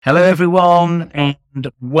Hello, everyone, and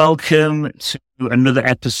welcome to another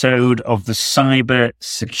episode of the Cyber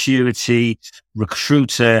Security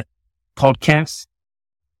Recruiter podcast.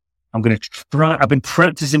 I'm going to try, I've been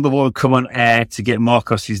practicing before we come on air to get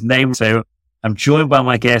Marcos's name. So I'm joined by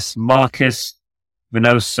my guest, Marcos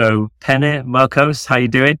Vinicios Penha. Marcos, how you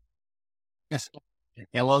doing? Yes.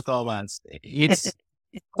 Hello, Thomas. It's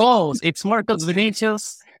close. It's Marcos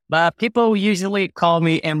Vinicios, but people usually call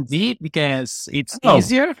me MD because it's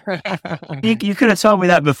easier. You could have told me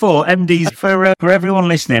that before. MD's for everyone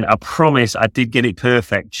listening. I promise I did get it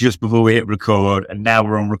perfect just before we hit record, and now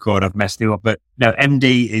we're on record. I've messed it up, but no,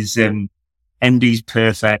 MD's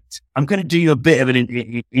perfect. I'm going to do you a bit of an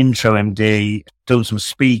intro, MD. Done some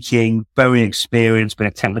speaking, very experienced, been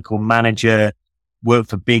a technical manager, worked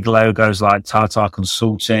for big logos like Tata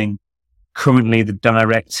Consulting, currently the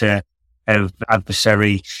director of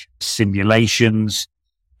adversary simulations.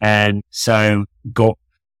 And so got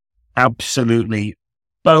absolutely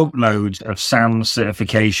boatloads of SAM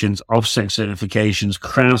certifications, offset certifications,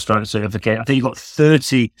 CrowdStrike certificate. I think you've got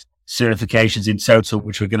 30 certifications in total,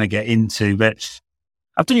 which we're going to get into. But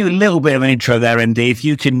I've done you a little bit of an intro there, MD. If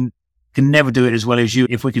you can never do it as well as you.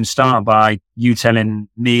 If we can start by you telling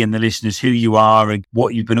me and the listeners who you are and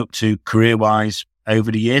what you've been up to career-wise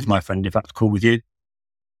over the years, my friend, if that's cool with you.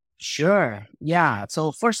 Sure. Yeah.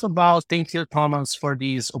 So first of all, thank you, Thomas, for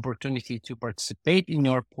this opportunity to participate in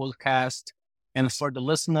your podcast. And for the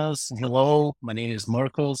listeners, hello, my name is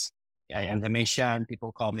Marcos. As I mentioned,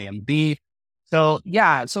 people call me MD. So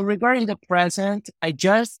regarding the present, I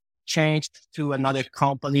just changed to another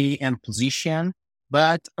company and position.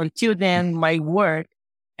 But until then, my work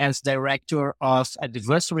as director of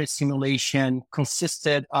adversary simulation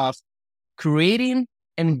consisted of creating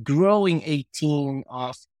and growing a team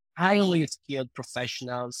of highly skilled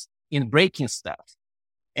professionals in breaking stuff.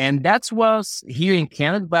 And that was here in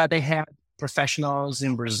Canada, but I had professionals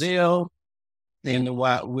in Brazil, and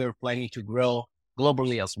what we're planning to grow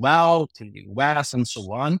globally as well, to the US and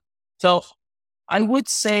so on. So I would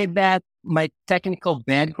say that my technical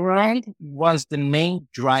background was the main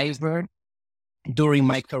driver during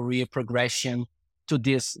my career progression to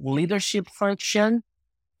this leadership function.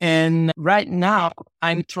 And right now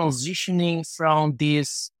I'm transitioning from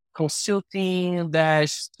this consulting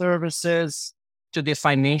services to the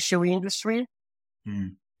financial industry.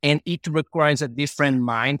 And it requires a different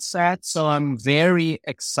mindset. So I'm very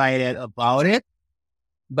excited about it.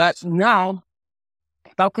 But now,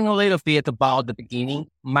 talking a little bit about the beginning,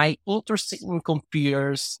 my interest in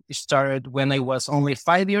computers started when I was only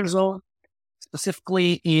 5 years old,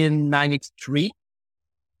 specifically in 93.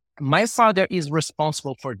 My father is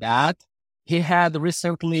responsible for that. He had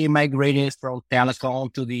recently migrated from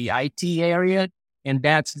telecom to the IT area, and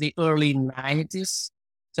that's the early 90s.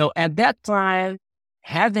 So at that time,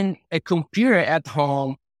 having a computer at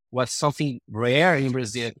home was something rare in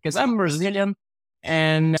Brazil because I'm Brazilian.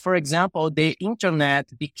 And for example, the internet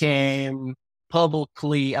became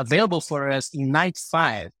publicly available for us in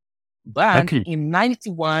 95. But in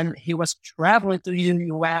 91, he was traveling to the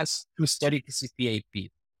US to study CCPAP.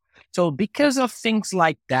 So because of things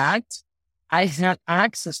like that, I had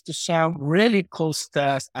access to some really cool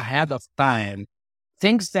stuff ahead of time.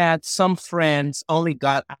 Things that some friends only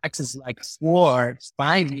got access like 4,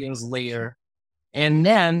 5 years later. And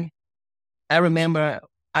then I remember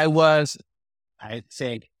I'd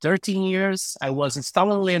say 13 years, I was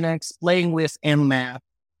installing Linux, playing with Nmap,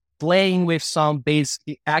 playing with some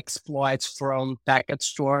basic exploits from Packet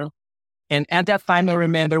Store. And at that time, I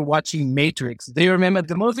remember watching Matrix. Do you remember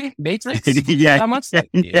the movie Matrix? Yeah. Thomas?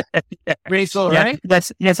 Yeah. Pretty cool, right?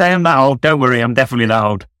 Yes, I am that old. Don't worry, I'm definitely that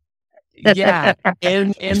old. Yeah.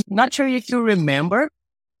 And not sure if you remember,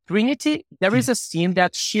 Trinity, there is a scene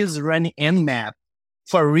that she's running Nmap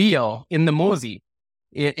for real in the movie.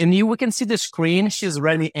 And we can see the screen. She's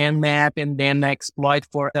running Nmap and then exploit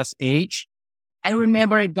for SH. I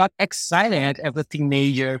remember I got excited as a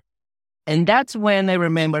teenager. And that's when I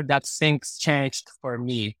remember that things changed for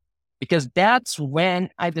me, because that's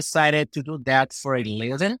when I decided to do that for a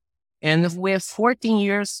living. And with 14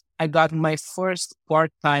 years, I got my first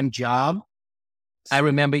part-time job. I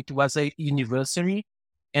remember it was a university,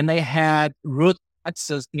 and I had root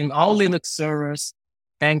access in all Linux servers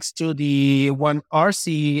thanks to the one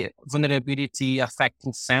RC vulnerability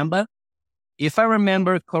affecting Samba. If I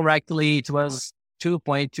remember correctly, it was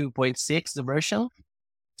 2.2.6, the version.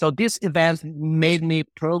 So this event made me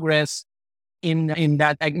progress in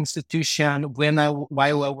that institution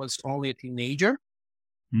while I was only a teenager.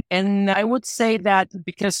 And I would say that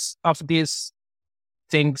because of these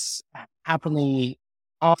things happening,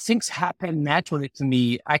 things happen naturally to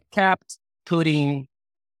me. I kept putting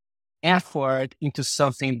effort into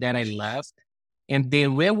something that I loved, and the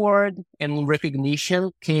reward and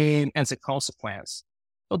recognition came as a consequence.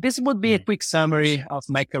 So this would be a quick summary of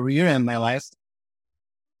my career and my life.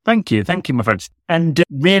 Thank you, my friend, and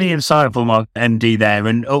really insightful, Mark MD there,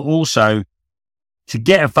 and also to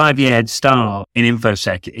get a 5-year head start in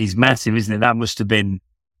InfoSec is massive, isn't it? That must have been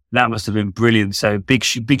brilliant. So big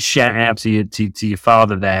shout out to your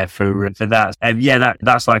father there for that. And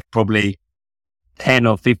that's like probably 10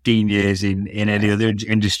 or 15 years in any other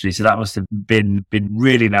industry. So that must have been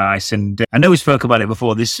really nice. And I know we spoke about it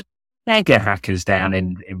before. This mega hackers down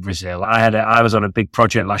in Brazil. I was on a big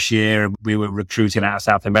project last year, and we were recruiting out of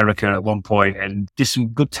South America at one point, and there's some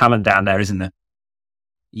good talent down there, isn't there?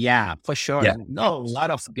 Yeah, for sure. Yeah. No, a lot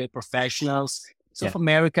of good professionals. South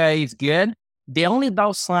America is good. The only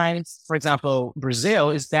downside, for example, Brazil,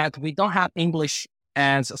 is that we don't have English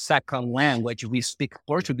as a second language. We speak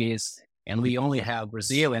Portuguese, and we only have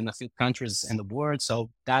Brazil and a few countries in the world. So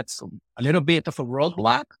that's a little bit of a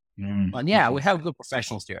roadblock. But yeah, we have good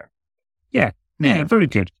professionals there. Yeah, very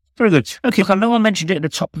good. Very good. Okay, I know I mentioned it at the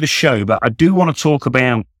top of the show, but I do want to talk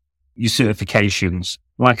about your certifications.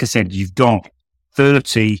 Like I said, you've got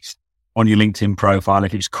 30 on your LinkedIn profile.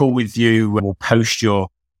 If it's cool with you, we'll post your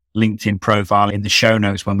LinkedIn profile in the show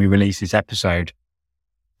notes when we release this episode.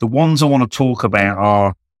 The ones I want to talk about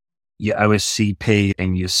are your OSCP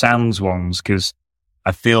and your SANS ones, because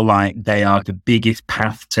I feel like they are the biggest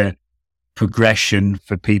path to progression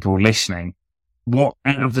for people listening. What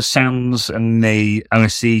out of the SANS and the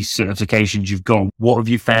OSC certifications you've got, what have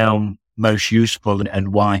you found most useful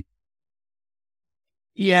and why?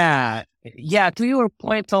 Yeah. To your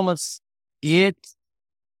point, Thomas, high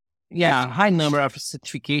number of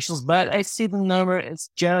certifications, but I see the number is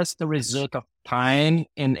just the result of time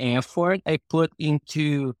and effort I put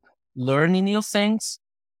into learning new things.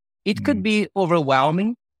 It could be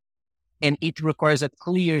overwhelming, and it requires a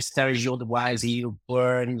clear strategy. Otherwise, you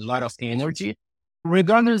burn a lot of energy.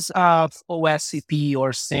 Regardless of OSCP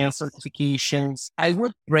or SANS certifications, I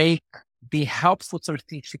would break the helpful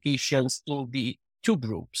certifications in the two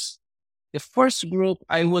groups. The first group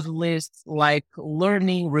I would list like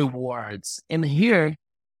learning rewards. And here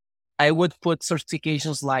I would put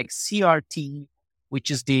certifications like CRT,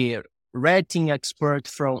 which is the red team expert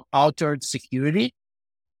from Altered Security,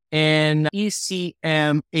 and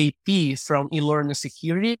ECMAP from eLearning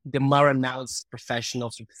Security, the Marana's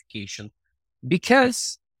professional certification,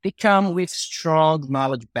 because they come with strong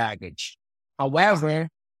knowledge baggage. However,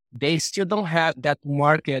 they still don't have that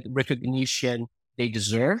market recognition they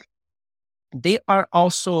deserve. They are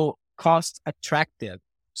also cost attractive.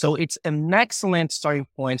 So it's an excellent starting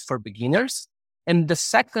point for beginners. And the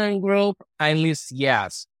second group, I list,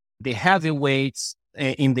 the heavyweights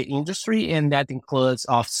in the industry, and that includes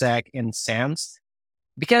OffSec and SANS,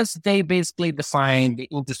 because they basically define the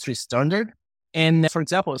industry standard. And for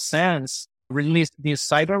example, SANS released the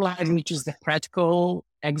CyberLive, which is the practical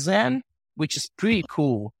exam, which is pretty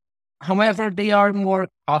cool. However, they are more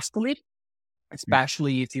costly,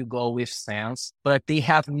 especially if you go with SANS, but they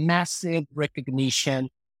have massive recognition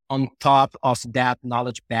on top of that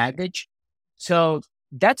knowledge baggage. So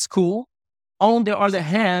that's cool. On the other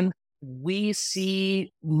hand, we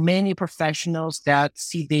see many professionals that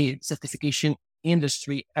see the certification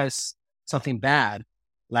industry as something bad,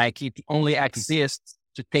 like it only exists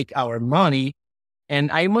to take our money.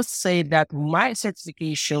 And I must say that my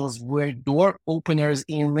certifications were door openers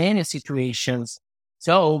in many situations.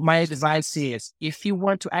 So my advice is, if you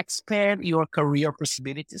want to expand your career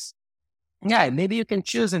possibilities, maybe you can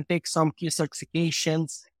choose and take some key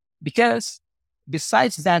certifications, because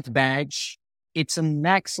besides that badge, it's an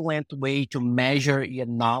excellent way to measure your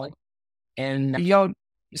knowledge and your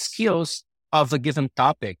skills of a given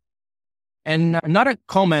topic. And another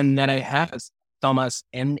comment that I have, Thomas,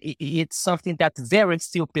 and it's something that very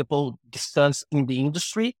few people discuss in the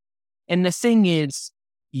industry. And the thing is,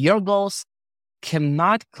 your goals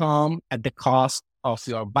cannot come at the cost of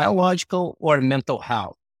your biological or mental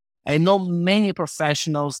health. I know many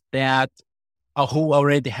professionals that who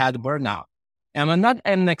already had burnout. And I'm not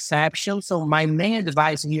an exception. So my main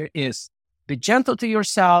advice here is be gentle to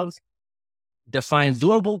yourself, define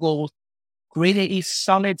doable goals, create a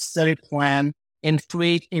solid study plan, and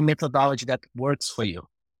create a methodology that works for you.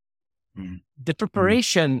 The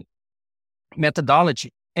preparation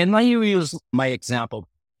methodology, and I use my example,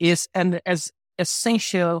 is as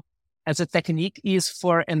essential as a technique is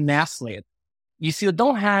for an athlete. If you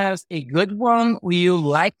don't have a good one, you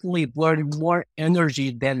likely burn more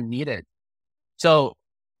energy than needed. So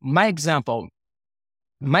my example,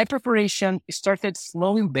 my preparation started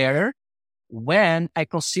flowing better when I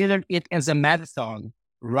considered it as a marathon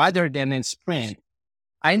rather than in sprint.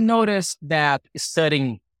 I noticed that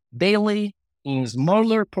studying daily in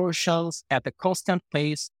smaller portions at a constant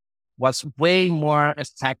pace was way more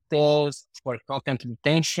effective for content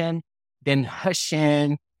retention than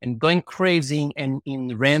hushing and going crazy and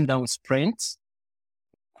in random sprints.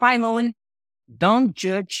 Finally, don't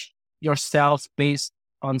judge yourself based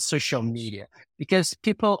on social media because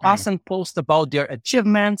people often post about their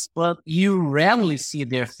achievements, but you rarely see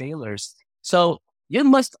their failures. So you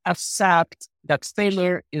must accept that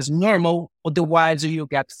failure is normal. Otherwise, you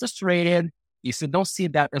get frustrated. If you don't see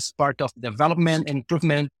that as part of development and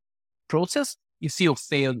improvement process, if you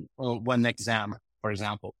failed on one exam, for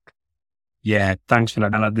example. Yeah, thanks for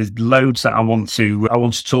that. And there's loads that I want to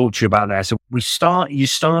talk to you about there. So you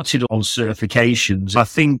started on certifications. I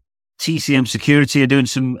think TCM Security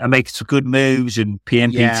are making some good moves, and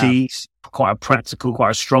PMPT, quite a practical,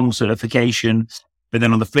 quite a strong certification. But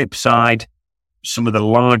then on the flip side, some of the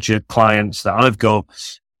larger clients that I've got,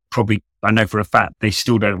 probably, I know for a fact, they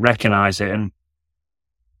still don't recognize it. And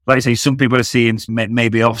like I say, some people are seeing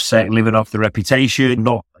maybe Offset living off the reputation.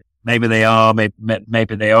 Maybe they are,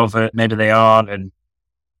 maybe they aren't, and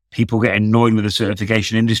people get annoyed with the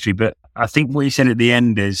certification industry. But I think what you said at the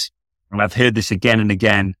end is, and I've heard this again and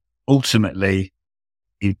again, ultimately,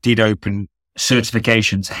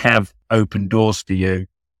 certifications have opened doors for you,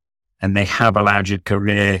 and they have allowed your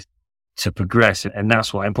career to progress. And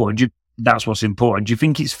that's what's important. Do you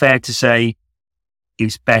think it's fair to say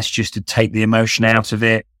it's best just to take the emotion out of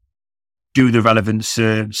it, do the relevant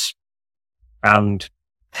certs, and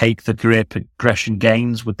take the career progression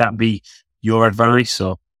gains? Would that be your advice?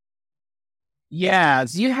 Or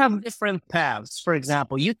yes, you have different paths. For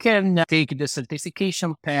example, you can take the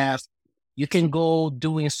certification path. You can go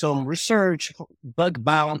doing some research, bug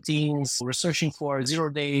bountings, researching for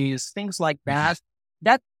 0 days, things like that.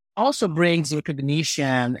 That also brings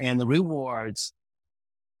recognition and rewards.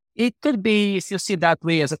 It could be, if you see that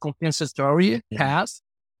way, as a compensatory path,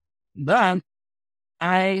 but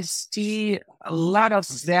I see a lot of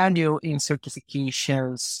value in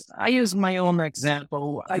certifications. I use my own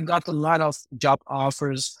example. I got a lot of job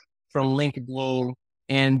offers from LinkedIn,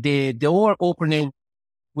 and the door opening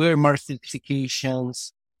were more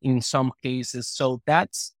certifications in some cases. So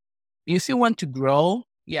that's, if you want to grow,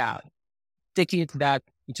 take that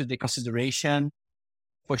into the consideration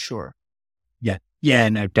for sure. Yeah,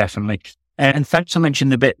 no, definitely. And thanks for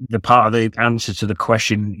mentioning the part of the answer to the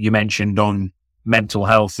question you mentioned on mental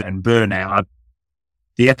health and burnout.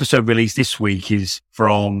 The episode released this week is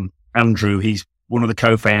from Andrew. He's one of the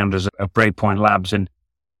co-founders of Breakpoint Labs, and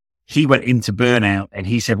he went into burnout, and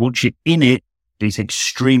he said, once you're in it, it's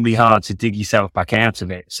extremely hard to dig yourself back out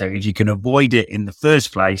of it. So if you can avoid it in the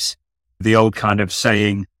first place, the old kind of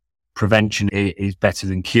saying, prevention is better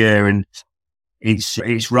than cure. And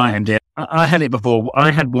it's right. And I had it before. I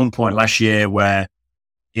had one point last year where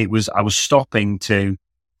I was stopping to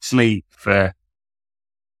sleep for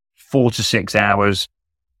 4 to 6 hours.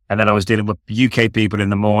 And then I was dealing with UK people in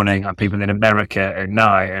the morning and people in America at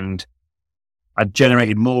night. And I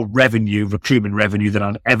generated more recruitment revenue than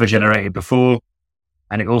I'd ever generated before.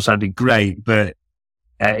 And it all sounded great, but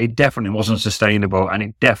it definitely wasn't sustainable. And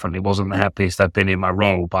it definitely wasn't the happiest I've been in my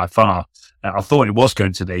role by far. I thought it was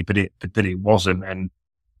going to be, but it wasn't. And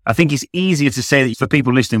I think it's easier to say that for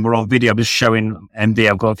people listening, we're on video. I'm just showing MD.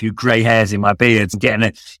 I've got a few grey hairs in my beard,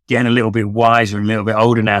 getting a little bit wiser and a little bit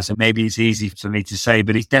older now. So maybe it's easy for me to say,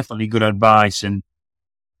 but it's definitely good advice. And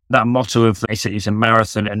that motto of it's a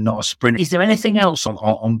marathon and not a sprint. Is there anything else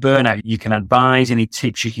on burnout you can advise? Any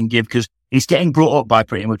tips you can give? Because it's getting brought up by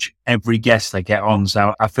pretty much every guest they get on.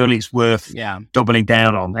 So I feel it's worth doubling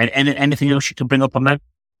down on. And anything else you can bring up on that?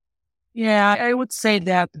 Yeah, I would say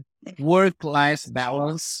that work-life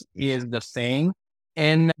balance is the thing.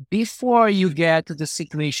 And before you get to the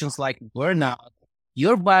situations like burnout,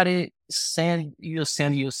 your body send you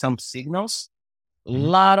some signals. A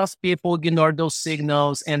lot of people ignore those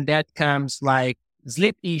signals, and that comes like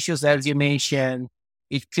sleep issues, as you mentioned.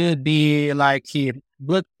 It could be like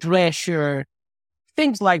blood pressure,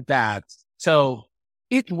 things like that. So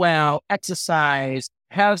eat well, exercise,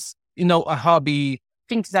 have, a hobby,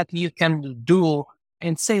 things that you can do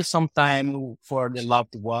and save some time for the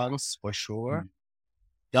loved ones, for sure.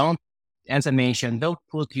 Don't, as I mentioned, don't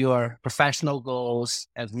put your professional goals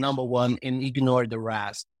as number one and ignore the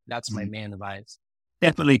rest. That's my main advice.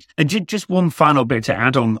 Definitely. And just one final bit to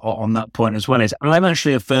add on that point as well is I'm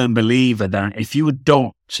actually a firm believer that if you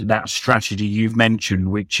adopt that strategy you've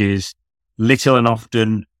mentioned, which is little and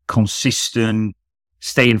often, consistent,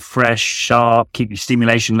 staying fresh, sharp, keep your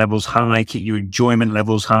stimulation levels high, keep your enjoyment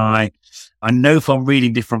levels high, I know from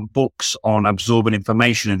reading different books on absorbing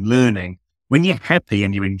information and learning, when you're happy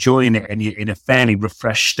and you're enjoying it and you're in a fairly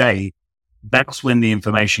refreshed state, that's when the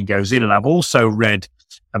information goes in. And I've also read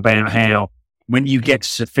about how when you get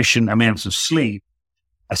sufficient amounts of sleep,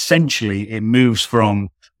 essentially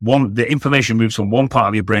the information moves from one part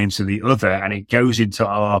of your brain to the other, and it goes into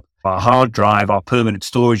our hard drive, our permanent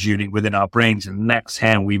storage unit within our brains. And that's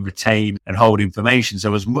how we retain and hold information.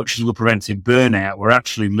 So as much as we're preventing burnout, we're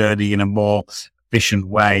actually learning in a more efficient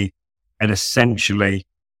way and essentially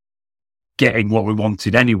getting what we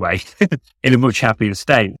wanted anyway in a much happier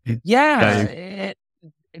state. Yeah,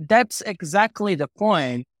 that's exactly the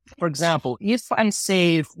point. For example, if I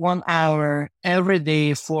save 1 hour every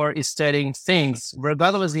day for studying things,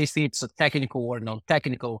 regardless if it's technical or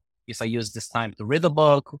non-technical, if I use this time to read a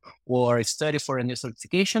book or study for a new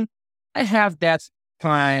certification, I have that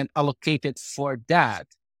time allocated for that.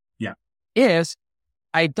 Yeah. If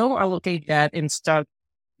I don't allocate that and start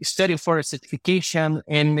studying for a certification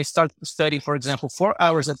and I start studying, for example, 4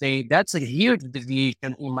 hours a day, that's a huge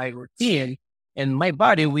deviation in my routine and my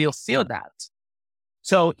body will feel that.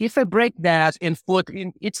 So if I break that and put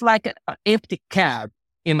in, it's like an empty cab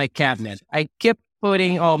in my cabinet. I keep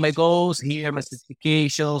putting all my goals here, my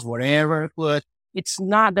certifications, whatever, but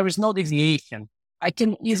there is no deviation. I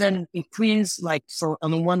can even increase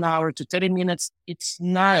on 1 hour to 30 minutes. It's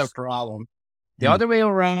not a problem. The other way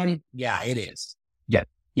around, yeah, it is.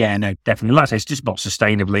 Yeah, no, definitely. Like I say, it's just not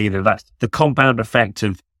sustainable either. That's the compound effect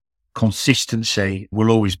of consistency will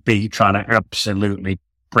always be trying to absolutely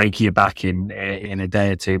break your back in a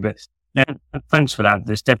day or two. But no, thanks for that.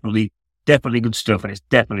 There's definitely good stuff, and it's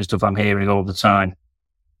definitely stuff I'm hearing all the time.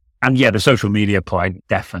 And yeah, the social media point,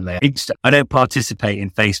 definitely. I don't participate in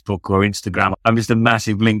Facebook or Instagram. I'm just a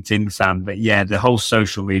massive LinkedIn fan. But yeah, the whole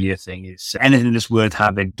social media thing is anything that's worth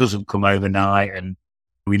having doesn't come overnight, and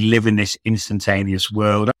we live in this instantaneous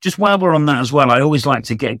world. Just while we're on that as well, I always like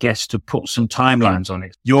to get guests to put some timelines on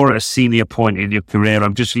it. You're at a senior point in your career.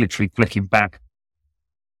 I'm just literally flicking back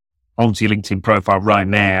onto your LinkedIn profile right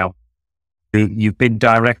now. You've been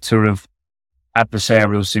director of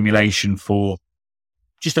adversarial simulation for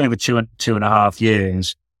just over two and a half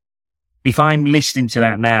years. If I'm listening to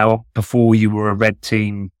that now, before you were a red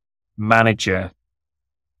team manager,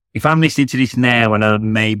 if I'm listening to this now and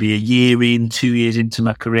I'm maybe a year in, 2 years into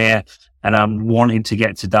my career, and I'm wanting to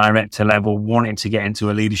get to director level, wanting to get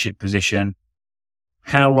into a leadership position,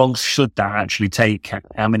 how long should that actually take?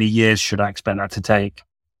 How many years should I expect that to take?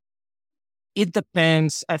 It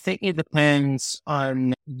depends. I think it depends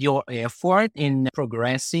on your effort in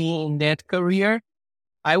progressing in that career.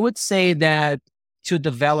 I would say that to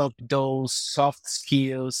develop those soft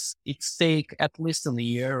skills, it takes at least a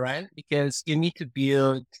year, right? Because you need to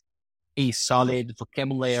build a solid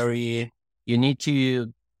vocabulary. You need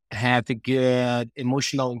to have a good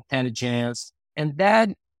emotional intelligence. And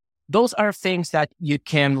those are things that you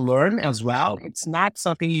can learn as well. It's not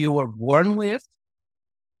something you were born with.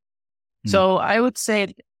 So I would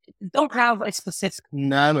say don't have a specific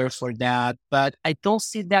number for that, but I don't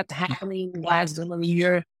see that happening less than a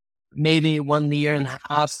year, maybe 1 year and a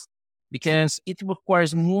half, because it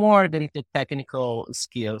requires more than the technical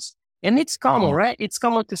skills. And it's common, right? It's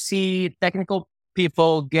common to see technical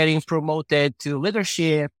people getting promoted to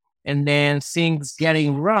leadership and then things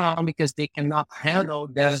getting wrong because they cannot handle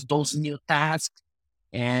those new tasks.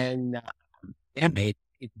 And it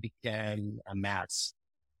became a mess.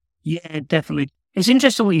 Yeah, definitely. It's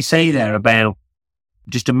interesting what you say there about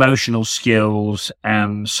just emotional skills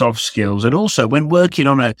and soft skills. And also when working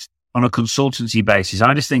on a consultancy basis,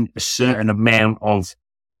 I just think a certain amount of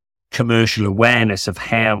commercial awareness of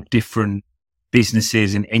how different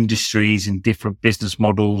businesses and industries and different business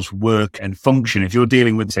models work and function. If you're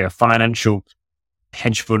dealing with, say, a financial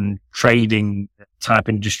hedge fund trading type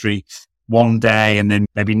industry one day, and then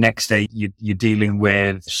maybe next day you're dealing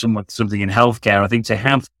with something in healthcare, I think to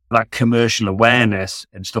have that commercial awareness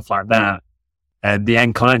and stuff like that, the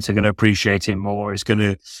end clients are going to appreciate it more. It's going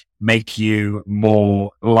to make you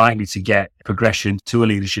more likely to get progression to a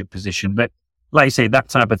leadership position. But like I say, that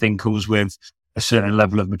type of thing comes with a certain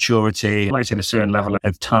level of maturity, like I said, a certain level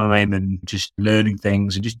of time and just learning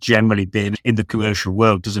things and just generally being in the commercial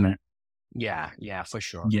world, doesn't it? Yeah, for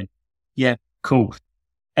sure. Yeah, cool.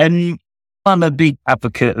 And I'm a big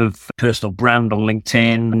advocate of personal brand on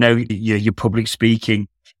LinkedIn. I know your public speaking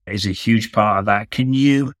is a huge part of that. Can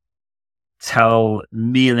you tell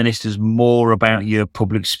me and the listeners more about your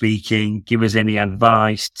public speaking? Give us any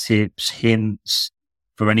advice, tips, hints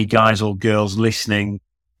for any guys or girls listening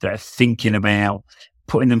that are thinking about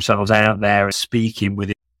putting themselves out there and speaking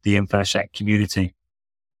with the InfoSec community.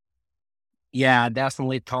 Yeah,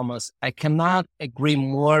 definitely, Thomas. I cannot agree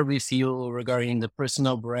more with you regarding the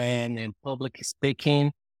personal brand and public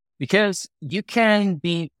speaking because you can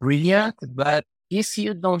be brilliant, but if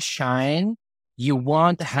you don't shine, you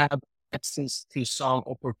won't have access to some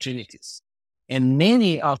opportunities. And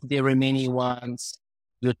many of the remaining ones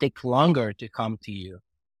will take longer to come to you.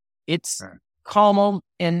 It's Right. common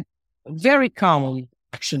and very common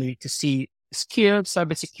actually to see skilled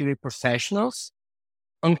cybersecurity professionals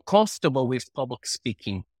uncomfortable with public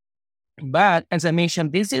speaking. But as I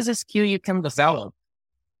mentioned, this is a skill you can develop,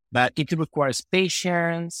 but it requires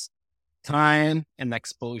patience, time, and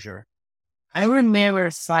exposure. I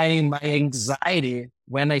remember citing my anxiety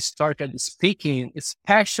when I started speaking,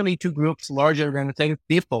 especially to groups larger than 10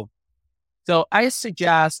 people. So I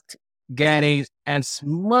suggest getting as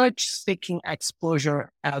much speaking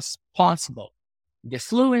exposure as possible. The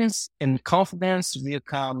fluency and confidence will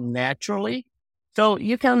come naturally. So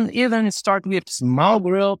you can even start with small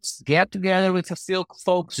groups, get together with a few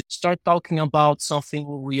folks, start talking about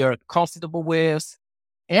something we are comfortable with.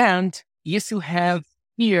 And if you have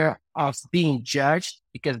fear of being judged,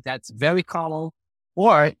 because that's very common,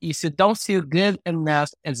 or if you don't feel good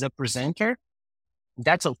enough as a presenter,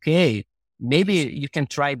 that's okay. Maybe you can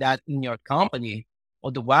try that in your company.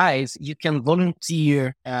 Otherwise, you can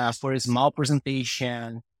volunteer for a small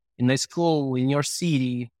presentation in a school, in your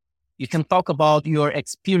city. You can talk about your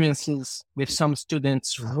experiences with some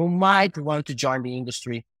students who might want to join the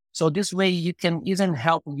industry. So this way you can even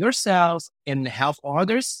help yourself and help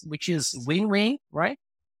others, which is win-win, right?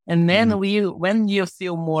 And Mhm. then when you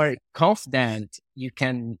feel more confident, you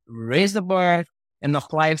can raise the bar and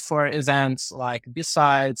apply for events like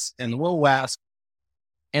Besides and Will West.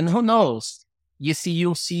 And who knows?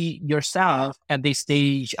 You'll see yourself at the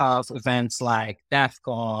stage of events like DEF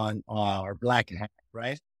CON or Black Hat,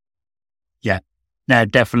 right? Yeah, no,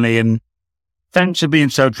 definitely. And thanks for being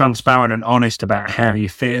so transparent and honest about how you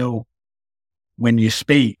feel when you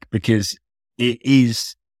speak, because it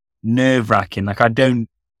is nerve wracking. Like, I don't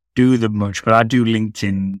do them much, but I do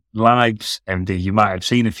LinkedIn lives, MD. You might have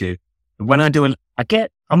seen a few. When I do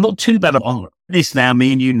it, I'm not too bad on this now,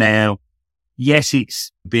 me and you now. Yes,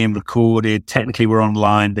 it's being recorded. Technically, we're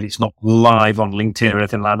online, but it's not live on LinkedIn or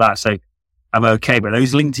anything like that. So I'm okay. But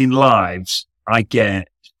those LinkedIn lives, I get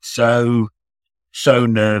so, so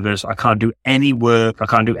nervous. I can't do any work. I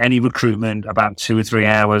can't do any recruitment about 2 or 3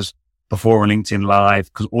 hours before a LinkedIn live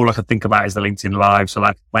because all I can think about is the LinkedIn live. So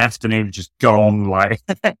like my afternoon is just gone. Like,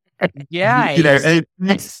 Yeah, you know,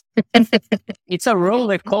 it's a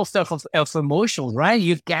roller coaster of emotions, right?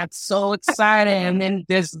 You get so excited, and then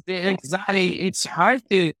there's the anxiety. It's hard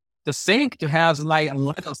to think, to have like a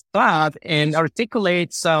lot of thought and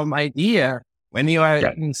articulate some idea when you are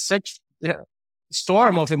yeah, in such a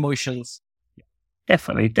storm of emotions.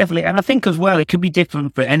 definitely, definitely. And I think as well, it could be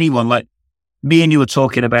different for anyone. Like me and you were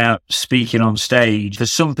talking about speaking on stage. For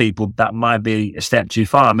some people, that might be a step too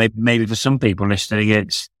far. Maybe for some people listening,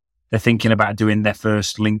 they're thinking about doing their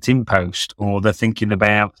first LinkedIn post, or they're thinking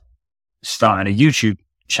about starting a YouTube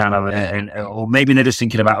channel, or maybe they're just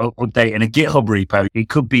thinking about updating a GitHub repo. It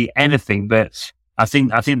could be anything, but I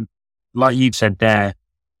think, like you said there,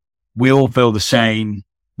 we all feel the same.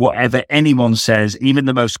 Whatever anyone says, even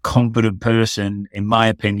the most confident person, in my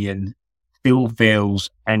opinion, still feels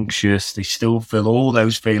anxious. They still feel all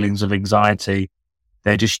those feelings of anxiety.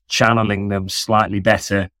 They're just channeling them slightly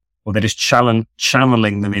better, or they're just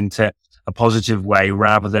channeling them into a positive way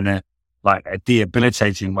rather than a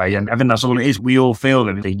debilitating way. And I think that's all it is. We all feel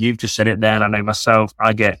them. You've just said it there. And I know myself,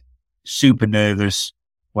 I get super nervous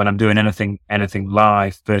when I'm doing anything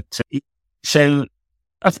live. But so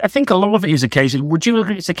I think a lot of it is a case of, would you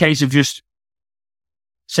agree it's a case of just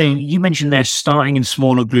saying, you mentioned there starting in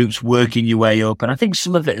smaller groups, working your way up. And I think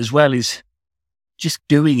some of it as well is just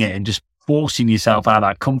doing it and just forcing yourself out of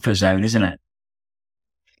that comfort zone, isn't it?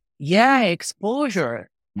 Yeah, exposure.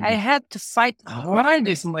 I Mhm. had to fight hard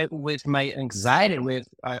with my anxiety.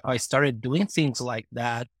 I started doing things like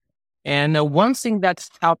that, and one thing that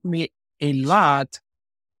helped me a lot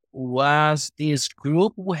was this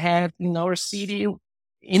group we had in our city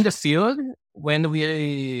in the field when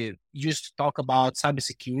we used to talk about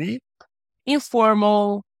cybersecurity.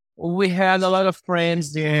 Informal, we had a lot of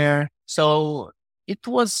friends there. So it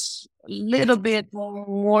was a little bit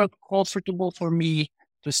more comfortable for me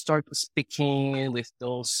to start speaking with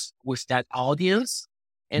that audience.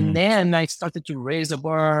 And Mm. then I started to raise the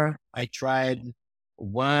bar. I tried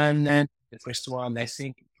the first one, I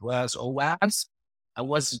think it was OWASP. I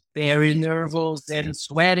was very nervous and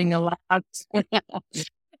sweating a lot.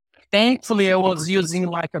 Thankfully, I was using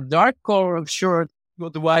like a dark color shirt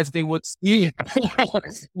Otherwise, they would see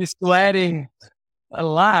me sweating a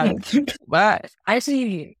lot. But I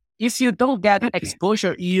see if you don't get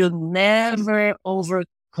exposure, you never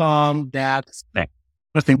overcome that. Yeah.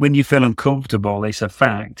 I think when you feel uncomfortable, it's a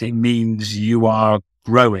fact. It means you are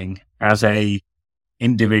growing as a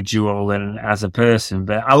individual and as a person.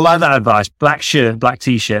 But I like that advice. Black shirt, black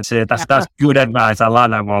t-shirt. So that's good advice. I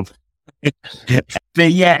like that one.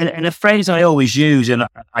 But yeah, and a phrase I always use, and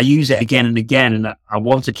I use it again and again, and I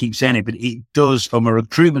want to keep saying it, but it does, from a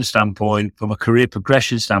recruitment standpoint, from a career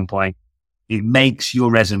progression standpoint, it makes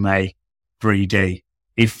your resume 3D.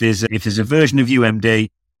 If there's a version of you, MD,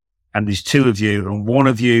 and there's two of you, and one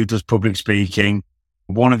of you does public speaking,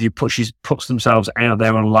 one of you puts themselves out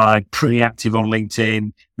there online, pretty active on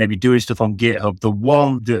LinkedIn, maybe doing stuff on GitHub. The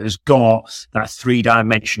one that has got that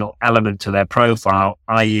 3-dimensional element to their profile,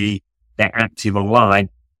 i.e. they're active online,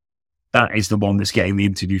 that is the one that's getting the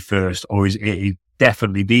interview first, or is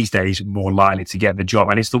definitely these days more likely to get the job.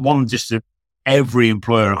 And it's the one just that every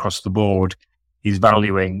employer across the board is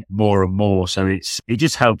valuing more and more. So it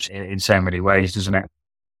just helps in so many ways, doesn't it?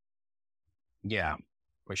 Yeah.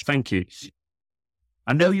 Thank you.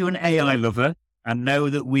 I know you're an AI lover. I know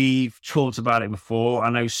that we've talked about it before. I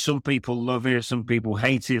know some people love it, some people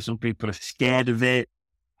hate it, some people are scared of it.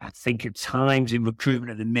 I think at times in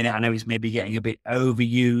recruitment at the minute, I know it's maybe getting a bit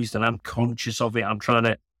overused, and I'm conscious of it. I'm trying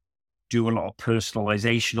to do a lot of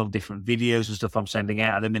personalization on different videos and stuff I'm sending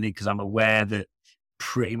out at the minute, because I'm aware that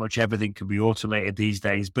pretty much everything can be automated these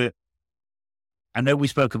days. But I know we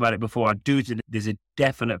spoke about it before. I do think there's a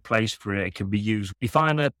definite place for it. It can be used. If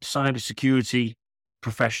I'm a cybersecurity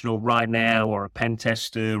professional right now, or a pen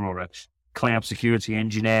tester, or a cloud security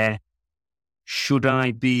engineer, should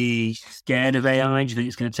I be scared of AI? Do you think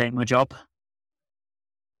it's going to take my job?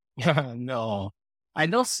 No, I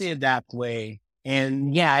don't see it that way.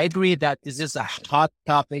 And yeah, I agree that this is a hot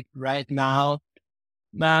topic right now.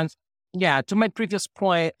 But yeah, to my previous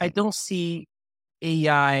point, I don't see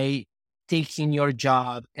AI taking your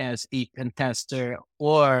job as a pen tester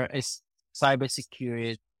or a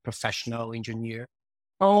cybersecurity professional engineer,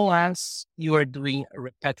 unless you are doing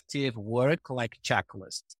repetitive work like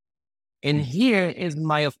checklist. And here is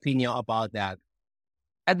my opinion about that.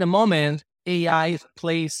 At the moment, AI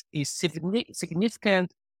plays a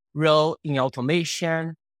significant role in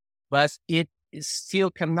automation, but it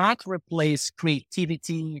still cannot replace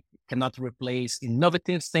creativity, cannot replace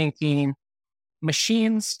innovative thinking.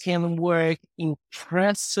 Machines can work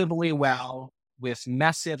impressively well with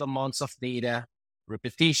massive amounts of data,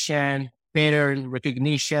 repetition, pattern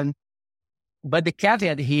recognition. But the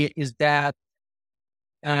caveat here is that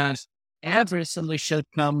every solution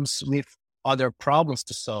comes with other problems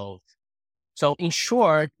to solve. So in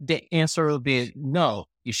short, the answer will be no.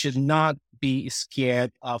 You should not be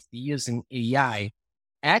scared of using AI.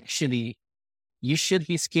 Actually, you should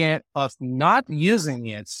be scared of not using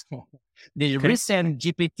it. The recent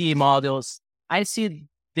GPT models, I see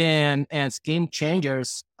them as game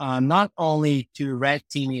changers, not only to Red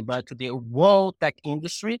Team, but to the whole tech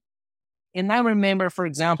industry. And I remember, for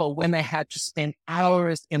example, when I had to spend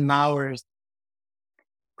hours and hours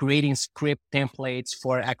creating script templates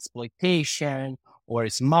for exploitation or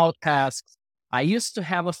small tasks, I used to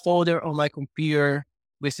have a folder on my computer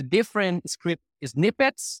with different script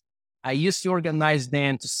snippets. I used to organize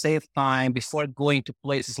them to save time before going to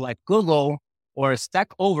places like Google or Stack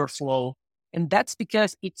Overflow. And that's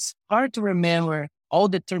because it's hard to remember all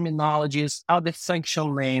the terminologies, all the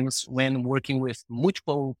function names when working with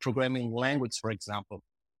multiple programming languages, for example.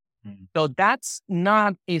 So that's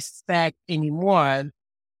not a stack anymore.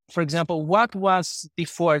 For example, what was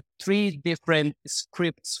before 3 different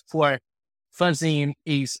scripts for fuzzing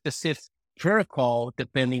a specific protocol,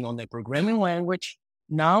 depending on the programming language,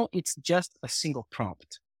 now it's just a single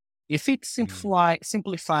prompt. If it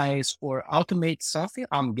simplifies or automates something,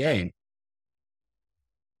 I'm game.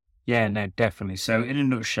 Yeah, no, definitely. So in a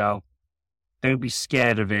nutshell, don't be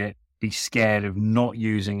scared of it. Be scared of not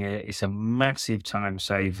using it. It's a massive time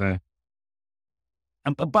saver.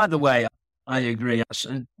 And by the way, I agree.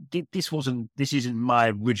 This isn't my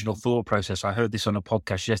original thought process. I heard this on a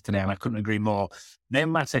podcast yesterday and I couldn't agree more. No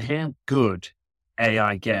matter how good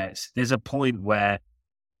AI gets, there's a point where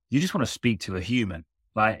you just want to speak to a human.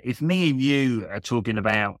 Like if me and you are talking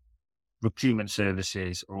about recruitment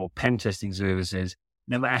services or pen testing services,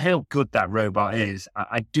 no matter how good that robot is,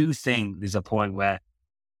 I do think there's a point where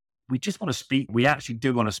we just want to speak. We actually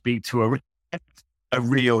do want to speak to a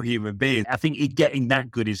real human being. I think getting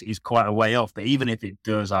that good is quite a way off. But even if it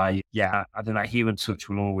does, I think that human touch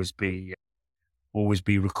will always be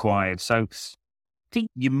required. So I think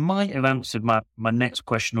you might have answered my next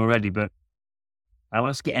question already, but I'll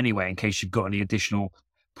ask it anyway, in case you've got any additional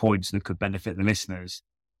points that could benefit the listeners.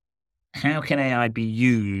 How can AI be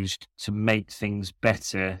used to make things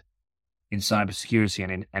better in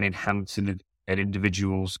cybersecurity and enhance an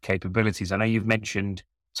individual's capabilities? I know you've mentioned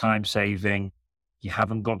time saving. You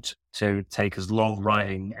haven't got to take as long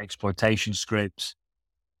writing exploitation scripts.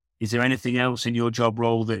 Is there anything else in your job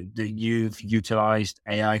role that you've utilized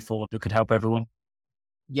AI for that could help everyone?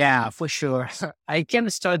 Yeah, for sure. I can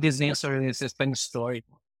start this answer with a funny story.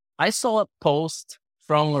 I saw a post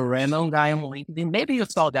from a random guy on LinkedIn. Maybe you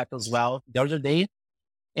saw that as well the other day.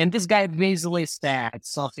 And this guy basically said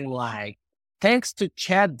something like, thanks to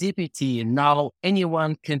ChatGPT, now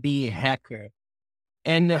anyone can be a hacker.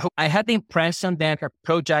 And I had the impression that a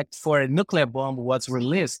project for a nuclear bomb was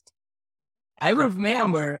released. I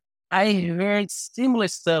remember I heard similar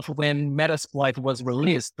stuff when Metasploit was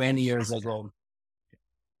released 20 years ago.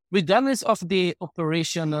 Regardless of the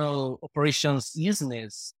operations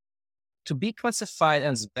easiness, to be classified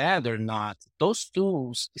as bad or not, those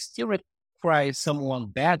tools still require someone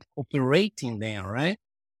bad operating them, right?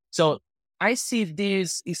 So I see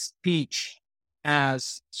this speech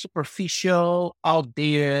as superficial,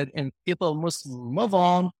 outdated, and people must move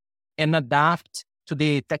on and adapt to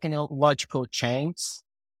the technological change.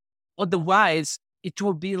 Otherwise, it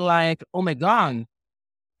will be like, oh my God,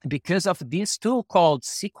 because of this tool called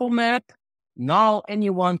SQL Map, now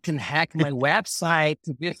anyone can hack my website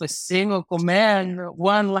with a single command,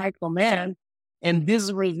 one line command, and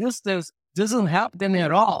this resistance doesn't help them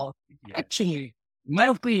at all. Yeah. Actually, in my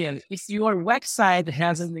opinion, if your website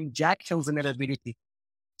has an injection vulnerability,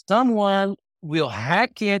 someone will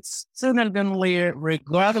hack it sooner than later,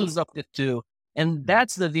 regardless of the tool. And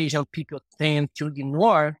that's the vision people tend to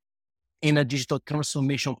ignore in a digital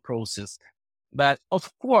transformation process. But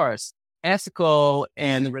of course, ethical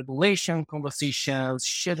and regulation conversations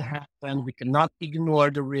should happen. We cannot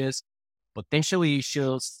ignore the risk, potential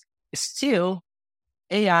issues. Still,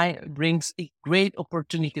 AI brings a great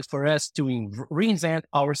opportunity for us to reinvent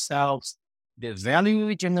ourselves, the value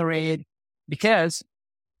we generate, because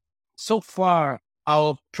so far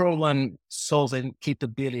our problem solving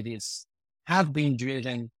capabilities have been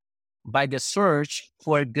driven by the search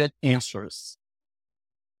for good answers.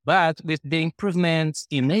 But with the improvements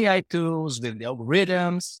in AI tools, with the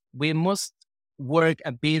algorithms, we must work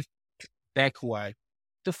a bit backward.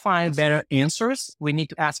 To find better answers, we need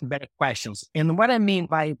to ask better questions. And what I mean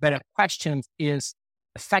by better questions is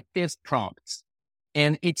effective prompts.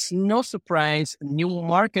 And it's no surprise, a new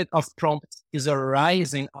market of prompts is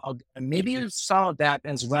arising out there. Maybe you saw that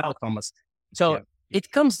as well, Thomas. So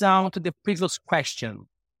it comes down to the previous question.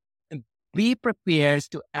 Be prepared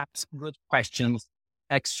to ask good questions,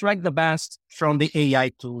 extract the best from the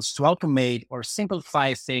AI tools to automate or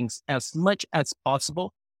simplify things as much as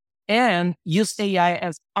possible, and use AI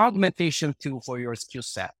as augmentation tool for your skill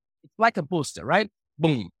set. It's like a booster, right?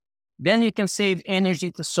 Boom. Then you can save energy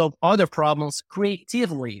to solve other problems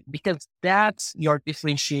creatively, because that's your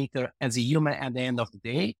differentiator as a human at the end of the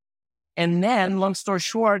day. And then, long story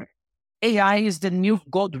short, AI is the new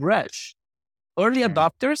gold rush. Early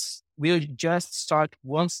adopters will just start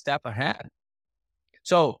one step ahead.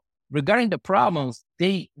 So regarding the problems,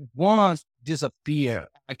 they won't disappear.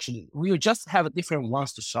 Actually, we'll just have different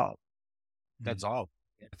ones to solve. That's all.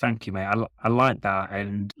 Thank you, mate. I like that.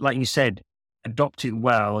 And like you said, adopt it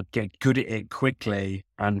well, get good at it quickly,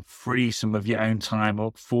 and free some of your own time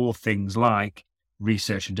up for things like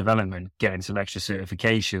research and development, getting some extra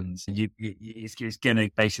certifications. It's going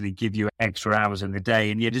to basically give you extra hours in the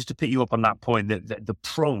day. And yeah, just to pick you up on that point, that the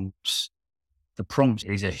prompt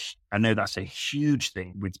is I know that's a huge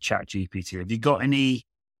thing with ChatGPT. Have you got any,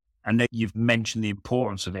 I know you've mentioned the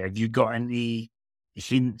importance of it. Have you got any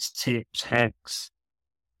hints, tips, hacks,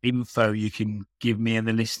 info you can give me and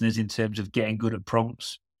the listeners in terms of getting good at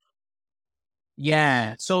prompts?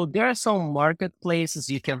 Yeah. So there are some marketplaces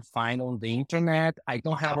you can find on the internet. I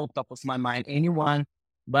don't have on top of my mind anyone,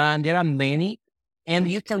 but there are many, and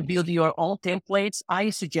you can build your own templates. I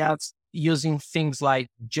suggest using things like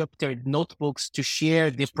Jupyter notebooks to share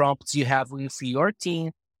the prompts you have with your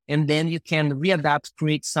team. And then you can readapt,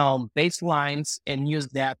 create some baselines and use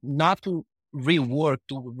that, not to rework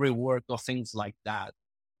or things like that.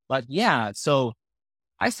 But yeah, so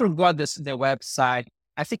I forgot the website.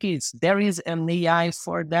 I think there is an AI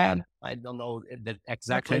for that. I don't know the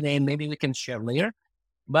exact name. Maybe we can share later.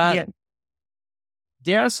 But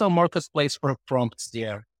there are some marketplace for prompts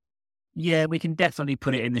there. Yeah, we can definitely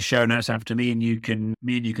put it in the show notes after me and you can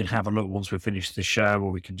have a look once we finish the show,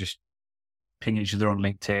 or we can just ping each other on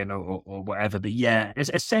LinkedIn or whatever. But yeah,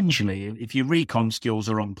 essentially, if your recon skills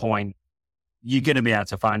are on point, you're going to be able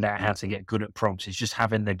to find out how to get good at prompts. It's just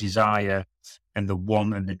having the desire and the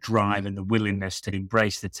want and the drive and the willingness to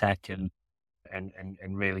embrace the tech and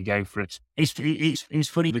really go for it. It's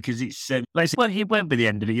funny because it's like I said, well, it won't be the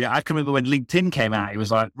end of it. I can remember when LinkedIn came out, it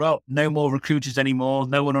was like, well, no more recruiters anymore.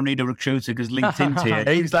 No one will need a recruiter because LinkedIn's here.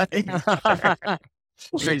 It was like,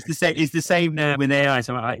 so it's the same now with AI.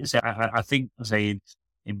 So I think saying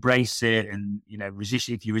embrace it and resist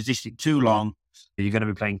it. If you resist it too long, you're going to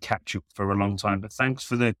be playing catch up for a long time. But thanks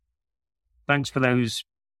for those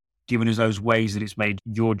giving us those ways that it's made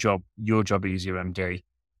your job easier, MD.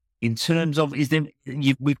 In terms of,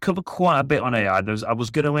 we've covered quite a bit on AI. I was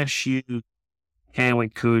going to ask you how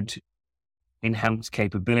it could enhance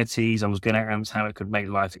capabilities. I was going to ask how it could make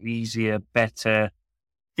life easier, better.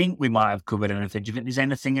 I think we might have covered anything. Do you think there's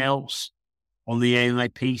anything else on the AI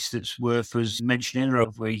piece that's worth us mentioning, or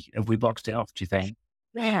have we boxed it off, do you think?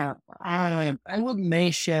 Yeah, I would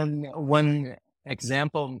mention one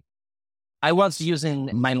example. I was using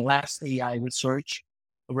my last AI research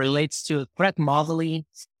relates to threat modeling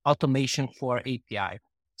automation for API.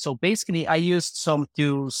 So basically, I used some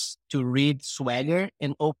tools to read Swagger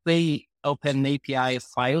and open API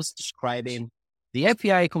files describing the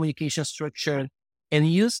API communication structure, and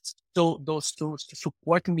used those tools to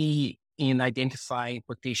support me in identifying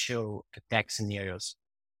potential attack scenarios.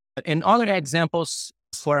 And other examples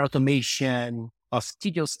for automation of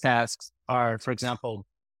tedious tasks are, for example,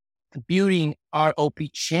 building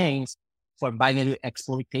ROP chains for binary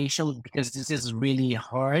exploitation, because this is really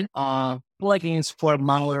hard. Plugins for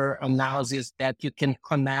malware analysis that you can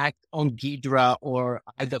connect on Ghidra or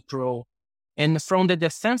IDA Pro. And from the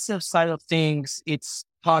defensive side of things, it's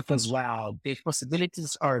tough as well. The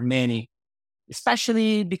possibilities are many,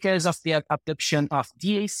 especially because of the adoption of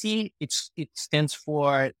DAC. It stands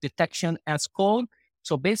for detection as code.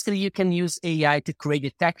 So basically, you can use AI to create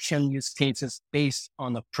detection use cases based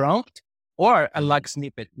on a prompt or a log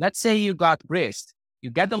snippet. Let's say you got breached. You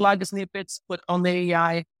get the log snippets put on the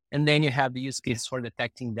AI, and then you have the use case for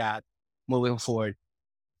detecting that moving forward.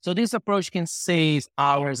 So this approach can save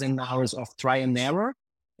hours and hours of trial and error.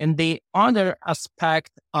 And the other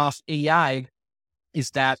aspect of AI is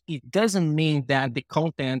that it doesn't mean that the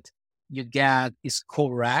content you get is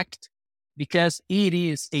correct, because it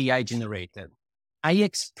is AI generated. I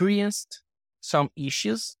experienced some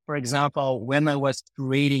issues. For example, when I was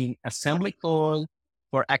creating assembly code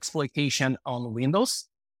for exploitation on Windows,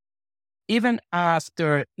 even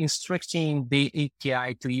after instructing the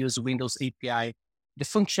API to use Windows API, the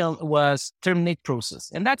function was terminate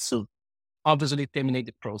process. And that's obviously terminate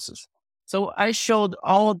the process. So I showed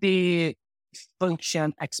all the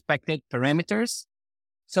function expected parameters.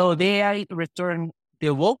 So the AI returned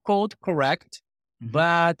the whole code correct,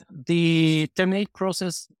 but the terminate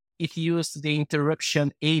process, it used the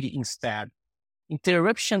interruption 80 instead.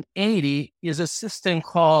 Interruption 80 is a system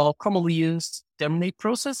called commonly used terminate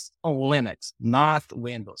process on Linux, not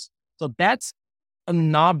Windows. So that's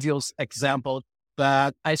an obvious example,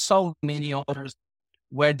 but I saw many others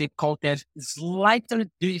where the content is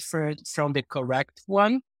slightly different from the correct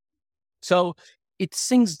one. So it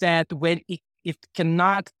seems that when it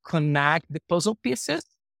cannot connect the puzzle pieces,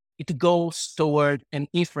 it goes toward an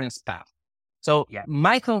inference path. So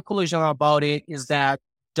my conclusion about it is that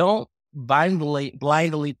don't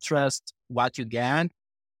blindly trust what you get.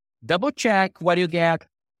 Double check what you get,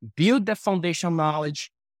 build the foundation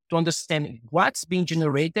knowledge to understand what's being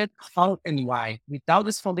generated, how and why. Without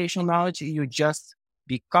this foundation knowledge, you just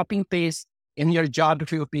be copy and paste, and your job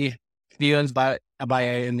will be filled by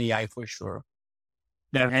an AI for sure.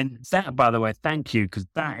 No, and that, by the way, thank you, because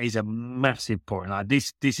that is a massive point. Like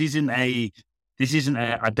this isn't a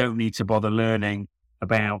I don't need to bother learning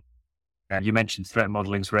about. You mentioned threat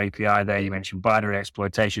modeling for API there. You mentioned binary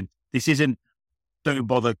exploitation. This isn't don't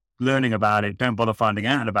bother learning about it. Don't bother finding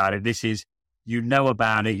out about it. This is you know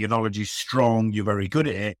about it. Your knowledge is strong. You're very good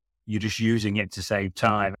at it. You're just using it to save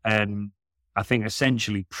time. And I think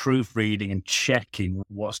essentially proofreading and checking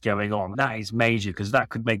what's going on, that is major, because that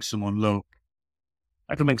could make someone look.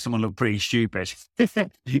 That could make someone look pretty stupid,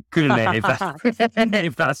 couldn't it?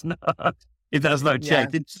 If that's not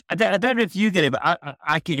checked. I don't know if you get it, but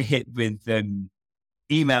I get hit with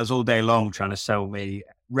emails all day long trying to sell me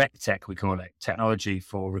rec tech, we call it, technology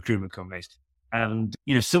for recruitment companies. And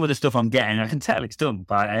some of the stuff I'm getting, I can tell it's done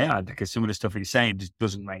by AI, because some of the stuff it's saying just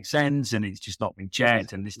doesn't make sense, and it's just not been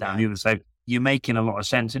checked, and this, that, and the other. So you're making a lot of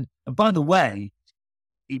sense. And by the way,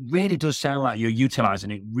 it really does sound like you're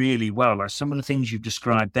utilizing it really well. Like some of the things you've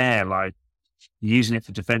described there, like you're using it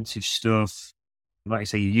for defensive stuff. Like I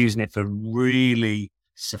say, you're using it for really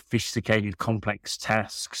sophisticated, complex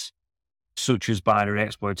tasks. such as binary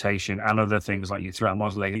exploitation and other things like your threat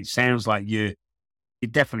modeling. It sounds like it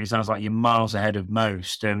definitely sounds like you're miles ahead of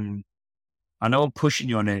most. And I know I'm pushing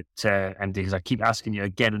you on it, Andy, because I keep asking you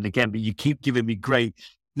again and again, but you keep giving me great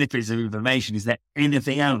snippets of information. Is there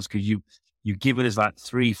anything else? Because you've given us like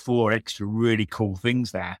 3-4 extra really cool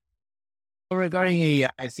things there. Regarding AI,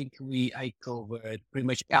 I think I covered pretty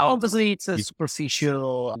much. Obviously, it's a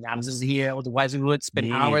superficial analysis here. Otherwise, we would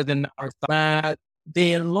spend hours and hours. But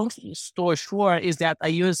the long story short is that I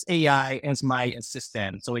use AI as my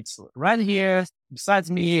assistant. So it's right here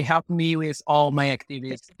besides me, helping me with all my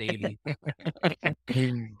activities daily.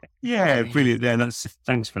 Yeah, brilliant. Yeah,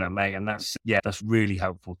 thanks for that, mate. And that's really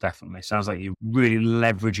helpful. Definitely sounds like you're really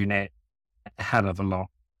leveraging it a hell of a lot.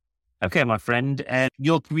 Okay, my friend,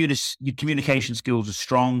 your communication skills are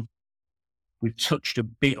strong. We've touched a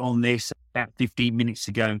bit on this about 15 minutes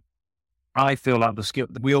ago. I feel like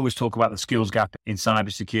we always talk about the skills gap in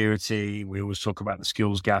cybersecurity. We always talk about the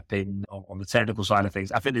skills gap on the technical side of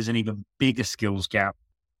things. I think there's an even bigger skills gap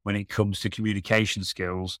when it comes to communication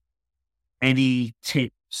skills. Any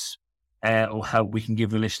tips or help we can give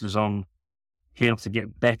the listeners on how to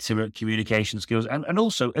get better at communication skills? And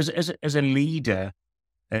also as a leader,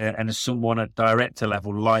 and as someone at director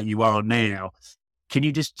level like you are now, can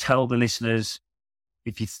you just tell the listeners,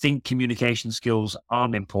 if you think communication skills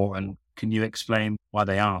aren't important, can you explain why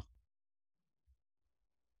they are?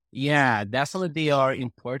 Yeah, definitely they are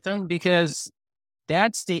important because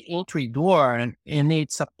that's the entry door and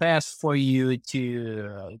it's a path for you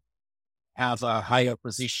to have a higher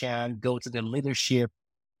position, go to the leadership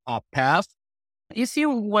path. If you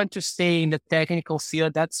want to stay in the technical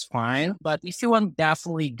field, that's fine. But if you want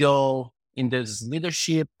definitely go in this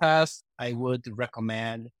leadership path, I would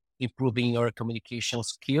recommend improving your communication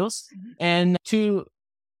skills. And to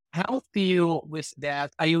help you with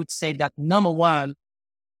that, I would say that number one,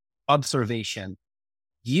 observation.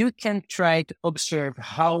 You can try to observe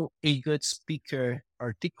how a good speaker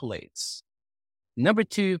articulates. Number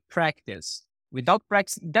two, practice. Without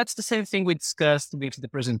practice, that's the same thing we discussed with the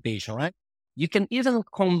presentation, right? You can even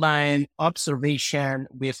combine observation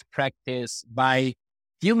with practice by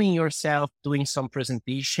filming yourself doing some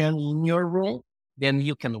presentation in your role. Then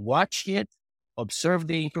you can watch it, observe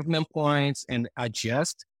the improvement points and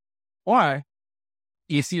adjust. Or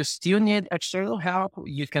if you still need external help,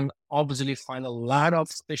 you can obviously find a lot of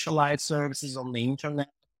specialized services on the internet.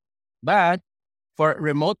 But for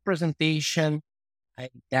remote presentation, I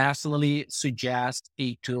definitely suggest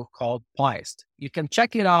a tool called Poised. You can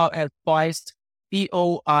check it out at Poised,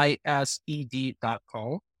 POISED.com.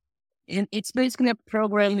 And it's basically a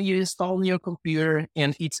program you install on your computer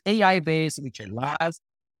and it's AI based, which I love.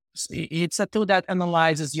 It's a tool that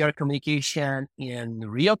analyzes your communication in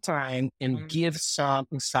real time and gives some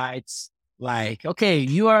insights like, okay,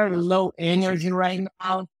 you are low energy right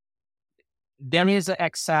now. There is an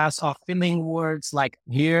excess of filling words like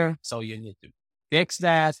here. So you need to fix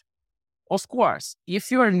that. Of course,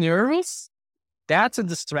 if you're nervous, that's a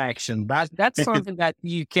distraction, but that's something that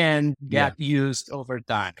you can get used over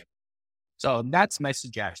time. So that's my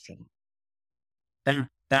suggestion.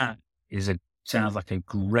 That sounds like a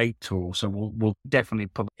great tool. So we'll definitely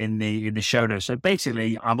put in the show notes. So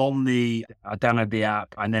basically, I download the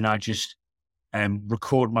app and then I just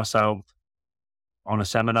record myself on a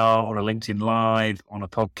seminar, on a LinkedIn Live, on a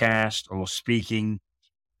podcast, or speaking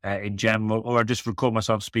in general, or I just record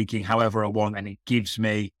myself speaking however I want, and it gives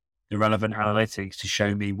me the relevant analytics to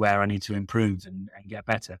show me where I need to improve and get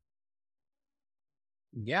better.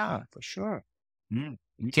 Yeah, for sure. You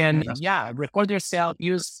can, record yourself,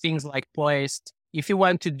 use things like Poised. If you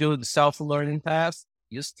want to do the self-learning test,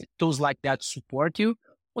 use tools like that to support you.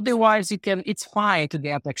 Otherwise, it's fine to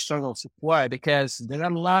get external support because there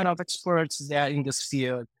are a lot of experts there in this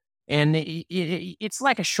field. And it's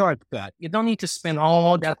like a shortcut. You don't need to spend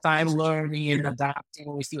all that time learning and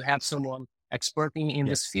adapting if you have someone expert in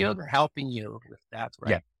this field helping you with that,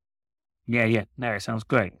 right? Yeah. No, it sounds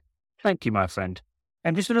great. Thank you, my friend.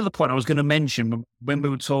 And just another point I was going to mention when we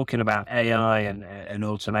were talking about AI and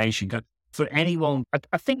automation. For anyone,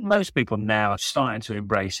 I think most people now are starting to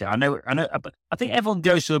embrace it. I know, but I think everyone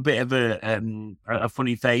goes through a bit of a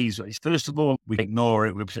funny phase. First of all, we ignore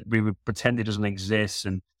it. We pretend it doesn't exist.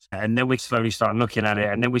 And then we slowly start looking at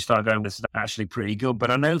it. And then we start going, this is actually pretty good. But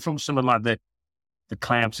I know from some of like the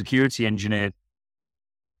cloud security engineer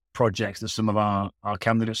projects that some of our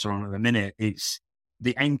candidates are on at the minute, it's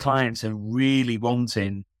the end clients are really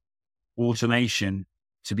wanting automation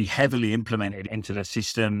to be heavily implemented into their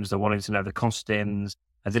systems. They're wanting to know the costings.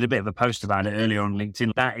 I did a bit of a post about it earlier on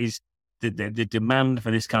LinkedIn. That is the demand for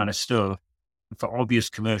this kind of stuff for obvious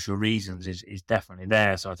commercial reasons is definitely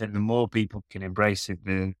there. So I think the more people can embrace it,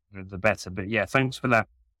 the better. But yeah, thanks for that.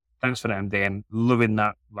 Thanks for that, MD. And loving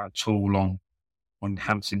that tool on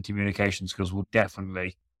enhancing communication skills. We'll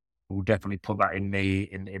definitely put that in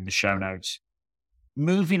the show notes.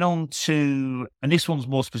 Moving on to, and this one's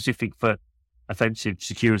more specific for offensive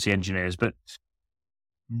security engineers, but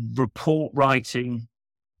report writing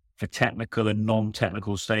for technical and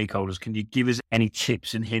non-technical stakeholders. Can you give us any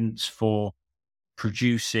tips and hints for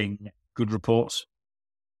producing good reports?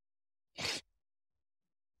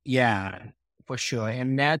 Yeah, for sure.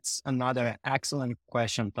 And that's another excellent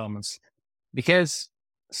question, Thomas, because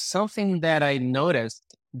something that I noticed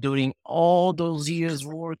during all those years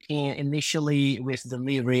working initially with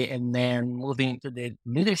delivery and then moving to the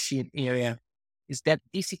leadership area is that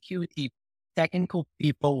difficulty technical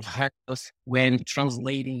people have when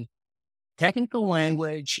translating technical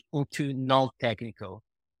language into non-technical.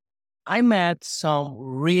 I met some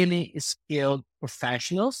really skilled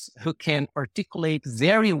professionals who can articulate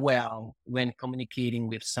very well when communicating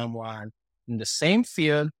with someone in the same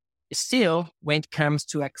field. Still, when it comes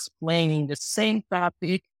to explaining the same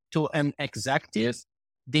topic to an executive,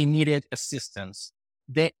 they needed assistance.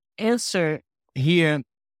 The answer here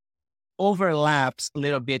overlaps a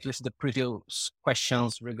little bit with the previous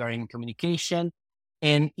questions regarding communication,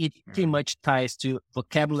 and it pretty much ties to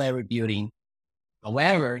vocabulary building.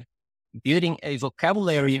 However, building a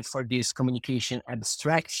vocabulary for this communication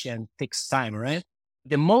abstraction takes time, right?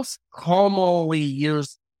 The most commonly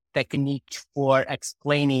used technique for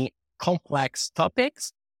explaining complex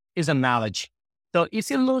topics is analogy. So if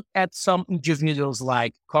you look at some individuals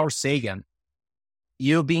like Carl Sagan,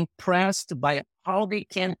 you'll be impressed by how they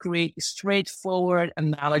can create straightforward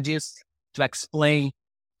analogies to explain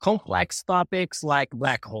complex topics like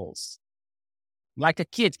black holes. Like a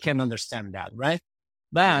kid can understand that, right?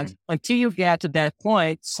 But until you get to that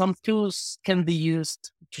point, some tools can be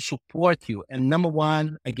used to support you. And number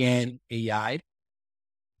one, again, AI.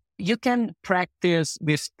 You can practice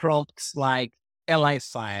with prompts like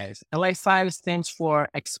LI5. LI5 stands for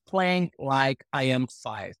explain like I am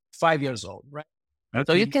 5 years old, right? Okay.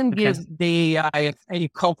 So you can give the AI any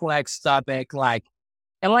complex topic like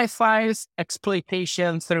LI5's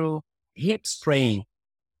exploitation through hip strain.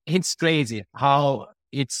 It's crazy how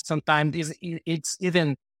it's sometimes it's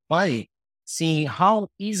even funny seeing how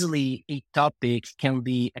easily a topic can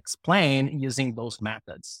be explained using those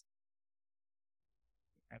methods.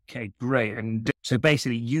 Okay, great. And so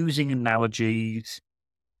basically using analogies,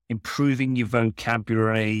 improving your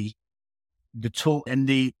vocabulary, the tool and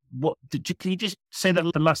can you just say that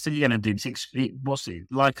the last thing you're going to do? What's it?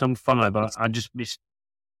 Like I'm five, but I just missed.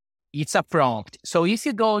 It's a prompt. So if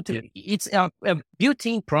you go to, it's a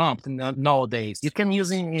built-in prompt nowadays. You can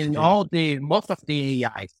use it in most of the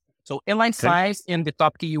AI. So LI5 and the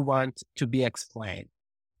topic you want to be explained.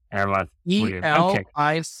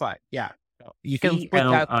 ELI5. Yeah. So you can put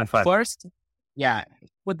that first. Yeah.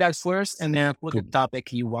 Put that first and then put the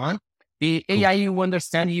topic you want. The AI will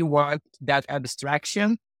understand you want that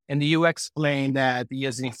abstraction and you explain that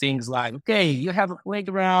using things like, okay, you have a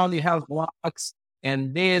playground, you have blocks,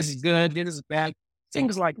 and this is good, this is bad,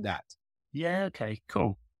 things like that. Yeah, okay,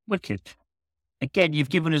 cool. Wicked. Again, you've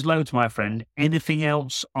given us loads, my friend. Anything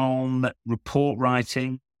else on report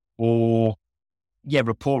writing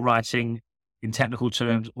report writing in technical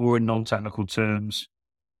terms or in non-technical terms?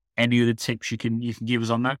 Any other tips you can give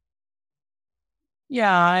us on that?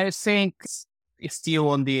 Yeah, I think it's still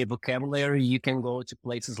on the vocabulary. You can go to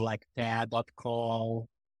places like TED.com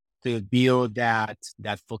to build that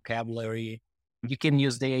vocabulary. You can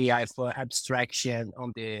use the AI for abstraction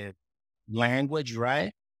on the language,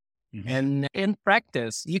 right? Mm-hmm. And in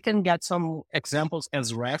practice, you can get some examples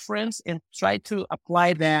as reference and try to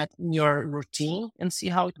apply that in your routine and see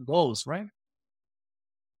how it goes, right?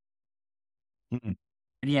 Mm-hmm.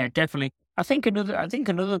 Yeah, definitely. I think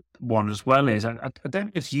another one as well is I don't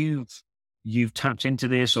know if you've tapped into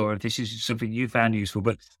this or if this is something you found useful,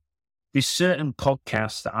 but there's certain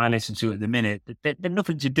podcasts that I listen to at the minute that they're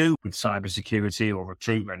nothing to do with cybersecurity or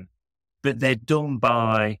recruitment, but they're done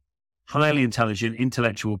by highly intelligent,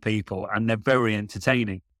 intellectual people, and they're very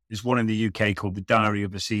entertaining. There's one in the UK called The Diary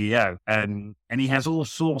of a CEO, and he has all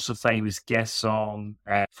sorts of famous guests on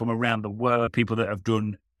from around the world, people that have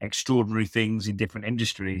done extraordinary things in different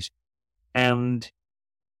industries. And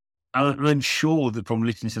I'm sure that from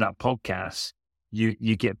listening to that podcast,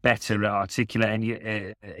 you get better at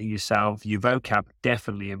articulating yourself. Your vocab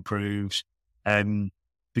definitely improves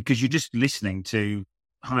because you're just listening to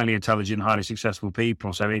highly intelligent, highly successful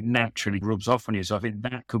people. So it naturally rubs off on you. So I think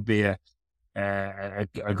that could be a a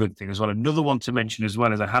good thing as well. Another one to mention as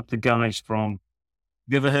well is I have the guys from.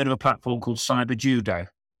 Have you ever heard of a platform called Cyber Judo? Have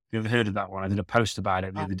you ever heard of that one? I did a post about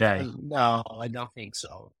it the other day. No, I don't think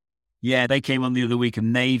so. Yeah, they came on the other week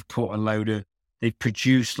and they've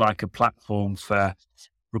produced like a platform for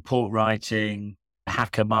report writing,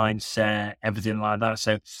 hacker mindset, everything like that.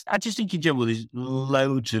 So I just think in general, there's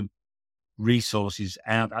loads of resources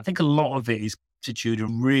out. I think a lot of it is attitude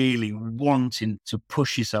and really wanting to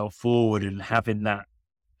push yourself forward and having that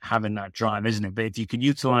drive, isn't it? But if you can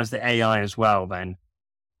utilize the AI as well, then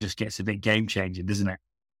it just gets a bit game changing, doesn't it?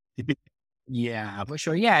 Yeah, for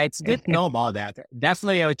sure. Yeah, it's good to know about that.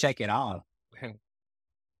 Definitely, I'll check it out.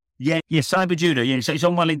 Yeah, Cyber Judo. Yeah, so it's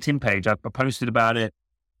on my LinkedIn page. I posted about it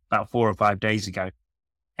about 4 or 5 days ago.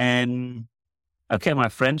 And okay, my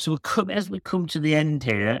friend. So as we come to the end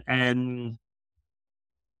here, I know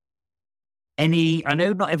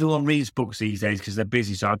not everyone reads books these days because they're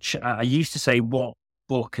busy. So I used to say, what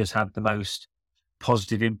book has had the most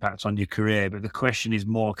positive impact on your career? But the question is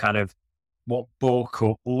more kind of what book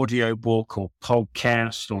or audio book or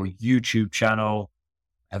podcast or YouTube channel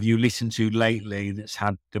have you listened to lately that's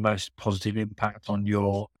had the most positive impact on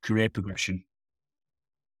your career progression?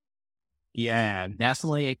 Yeah,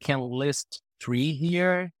 definitely. I can list 3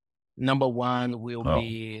 here. Number 1 will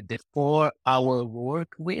be The 4-Hour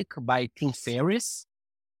Work Week by Tim Ferriss.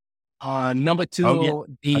 Number 2,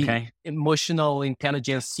 the Emotional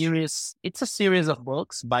Intelligence series. It's a series of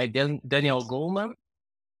books by Daniel Goleman.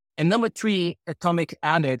 And number 3, Atomic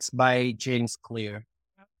Habits by James Clear.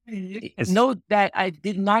 Note that I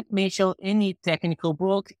did not mention any technical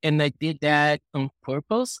book, and I did that on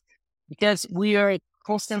purpose because we are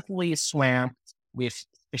constantly swamped with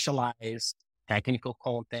specialized technical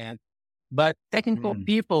content, but technical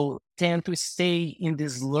people tend to stay in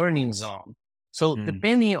this learning zone. So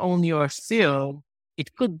depending on your field,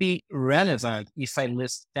 it could be relevant if I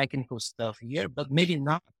list technical stuff here, but maybe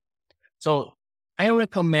not. So I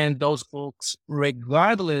recommend those books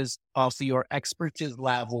regardless of your expertise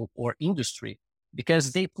level or industry,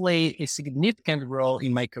 because they play a significant role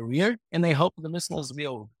in my career, and I hope the listeners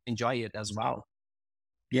will enjoy it as well.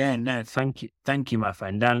 Yeah, no, thank you. Thank you, my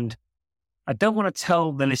friend. And I don't want to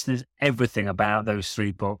tell the listeners everything about those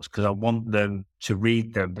 3 books because I want them to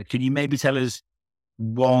read them. But can you maybe tell us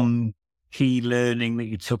one key learning that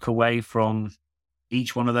you took away from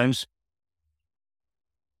each one of those?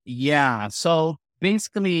 Yeah. So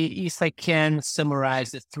basically, if I can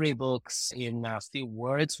summarize the 3 books in a few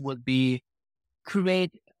words, would be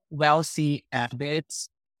create wealthy habits.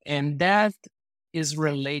 And that is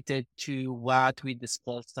related to what we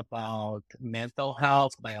discussed about mental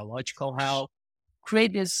health, biological health.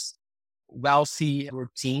 Create this wealthy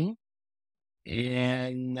routine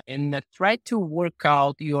and try to work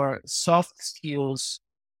out your soft skills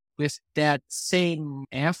with that same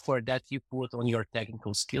effort that you put on your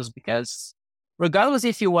technical skills, because regardless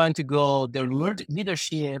if you want to go the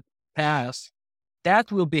leadership path,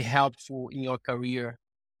 that will be helpful in your career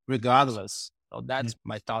regardless. So that's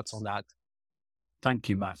my thoughts on that. Thank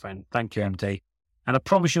you, my friend. Thank you, MD. And I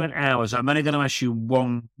promise you an hour. So I'm only going to ask you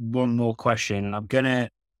one more question. I'm going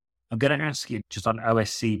to ask you just on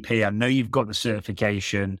OSCP. I know you've got the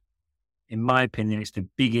certification. In my opinion, it's the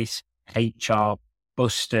biggest HR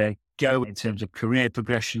buster go in terms of career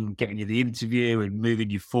progression, getting you the interview and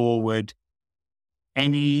moving you forward.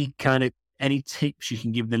 Any tips you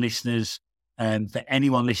can give the listeners, for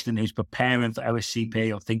anyone listening who's preparing for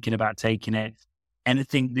OSCP or thinking about taking it?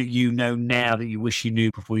 Anything that you know now that you wish you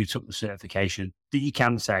knew before you took the certification that you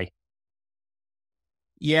can say?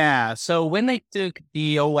 Yeah. So when I took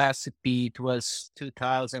the OSCP, it was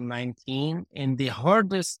 2019, and the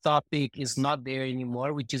hardest topic is not there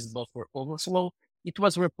anymore, which is buffer overflow. It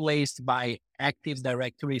was replaced by Active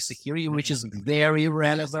Directory Security, which is very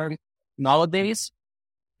relevant nowadays.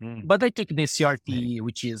 But I took the CRT,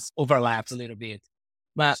 which is overlaps a little bit.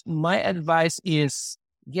 But my advice is,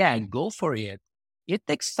 go for it. It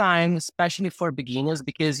takes time, especially for beginners,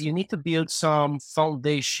 because you need to build some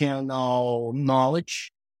foundational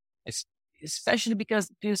knowledge, especially because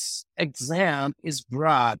this exam is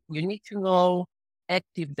broad. You need to know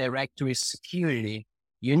Active Directory security.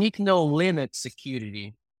 You need to know Linux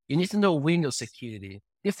security. You need to know Windows security,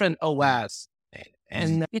 different OS,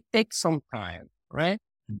 and it takes some time, right?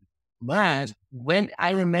 But when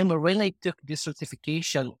I took this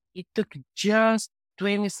certification, it took just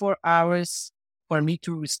 24 hours for me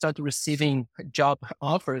to start receiving job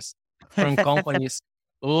offers from companies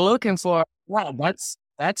looking for, wow,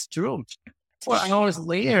 that's true. 4 hours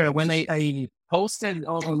later, when I posted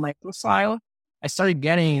on my profile, I started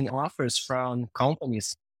getting offers from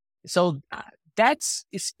companies. So that's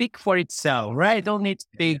speak for itself, right? Don't need to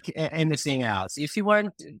pick anything else. If you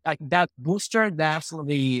want like that booster,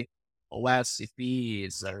 definitely OSCP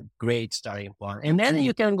is a great starting point. And then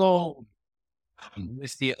you can go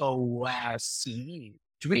with the OSCE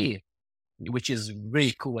 3, which is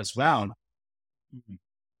really cool as well.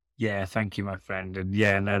 Yeah, thank you, my friend. And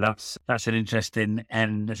yeah, no, that's an interesting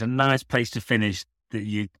and it's a nice place to finish that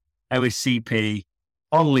you OSCP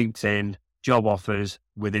on LinkedIn, job offers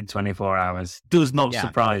within 24 hours. Does not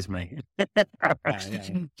surprise me.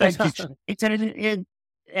 Thank you.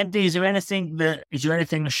 MD, is there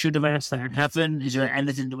anything I should have asked that I haven't? Is there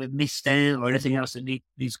anything that we've missed out or anything else that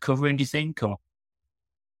needs covering, do you think? Or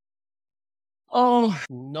Oh,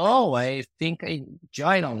 no, I think I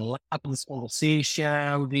enjoyed a lot of this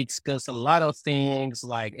conversation. We discussed a lot of things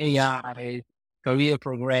like AI, career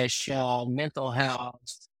progression, mental health,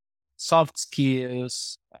 soft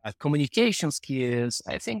skills, communication skills.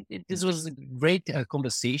 I think this was a great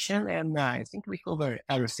conversation, and I think we covered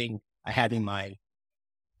everything I had in mind.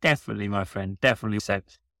 definitely, my friend, definitely. So,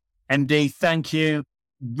 MD, thank you.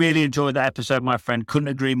 Really enjoyed that episode, my friend. Couldn't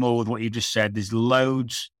agree more with what you just said. There's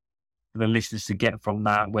loads for the listeners to get from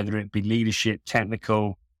that, whether it be leadership,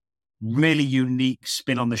 technical, really unique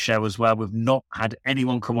spin on the show as well. We've not had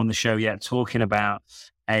anyone come on the show yet talking about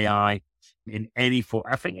AI in any form.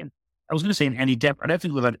 I was going to say in any depth. I don't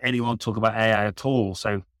think we've had anyone talk about AI at all.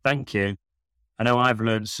 So thank you. I know I've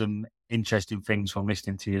learned some interesting things from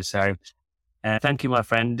listening to you. So thank you, my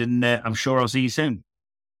friend. And I'm sure I'll see you soon.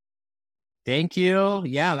 Thank you.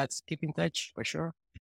 Yeah, let's keep in touch for sure.